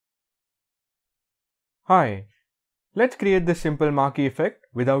Hi, let's create this simple marquee effect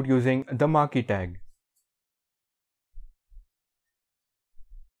without using the marquee tag.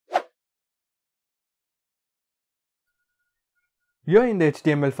 Here in the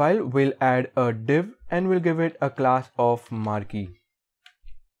HTML file, we'll add a div and we'll give it a class of marquee.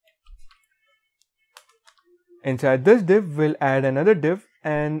 Inside this div, we'll add another div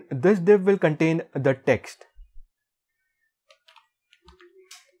and this div will contain the text.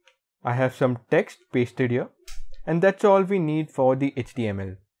 I have some text pasted here and that's all we need for the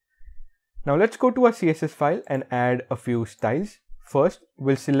HTML. Now let's go to our CSS file and add a few styles. First,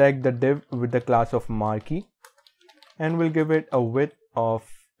 we'll select the div with the class of marquee and we'll give it a width of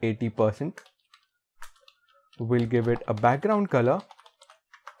 80%. We'll give it a background color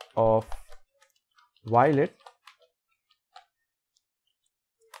of violet.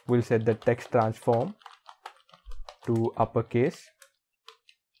 We'll set the text transform to uppercase.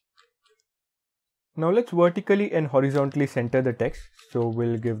 Now let's vertically and horizontally center the text. So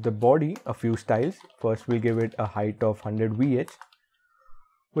we'll give the body a few styles. First, we'll give it a height of 100 VH.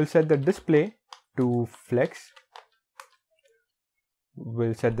 We'll set the display to flex.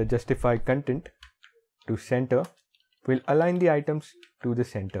 We'll set the justify content to center. We'll align the items to the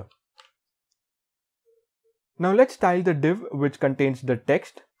center. Now let's style the div which contains the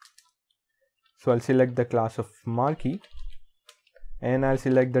text. So I'll select the class of marquee and I'll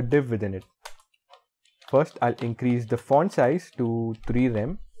select the div within it. First, I'll increase the font size to 3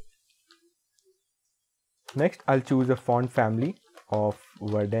 rem. Next, I'll choose a font family of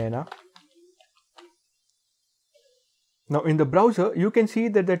Verdana. Now in the browser, you can see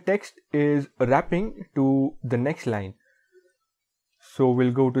that the text is wrapping to the next line. So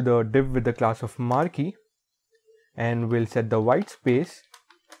we'll go to the div with the class of marquee and we'll set the white space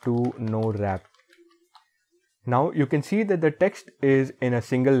to no wrap. Now you can see that the text is in a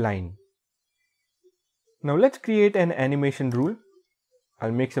single line. Now let's create an animation rule.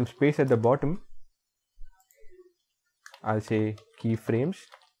 I'll make some space at the bottom. I'll say keyframes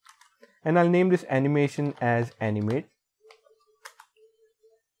and I'll name this animation as animate.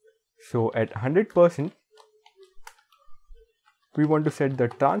 So at 100%, we want to set the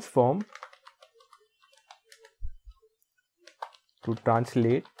transform to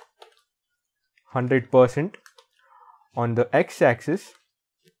translate 100% on the x-axis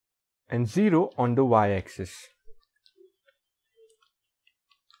and 0 on the y-axis.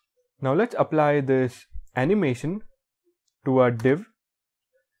 Now let's apply this animation to our div.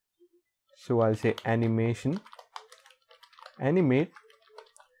 So I'll say animation, animate.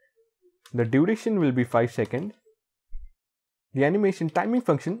 The duration will be 5 seconds. The animation timing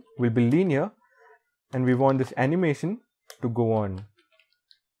function will be linear and we want this animation to go on.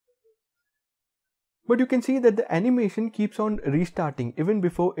 But you can see that the animation keeps on restarting even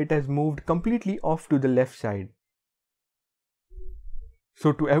before it has moved completely off to the left side.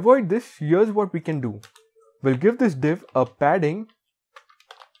 So to avoid this, here's what we can do. We'll give this div a padding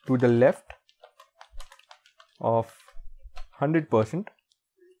to the left of 100%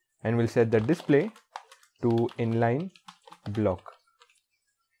 and we'll set the display to inline block.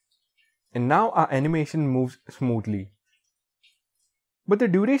 And now our animation moves smoothly. But the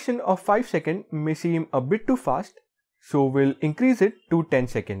duration of 5 seconds may seem a bit too fast, so we'll increase it to 10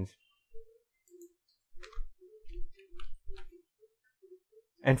 seconds.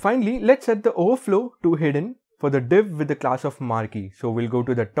 And finally, let's set the overflow to hidden for the div with the class of marquee. So we'll go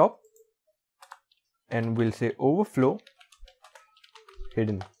to the top and we'll say overflow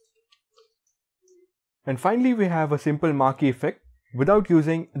hidden. And finally, we have a simple marquee effect without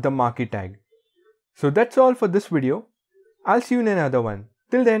using the marquee tag. So that's all for this video. I'll see you in another one.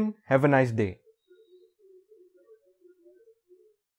 Till then, have a nice day.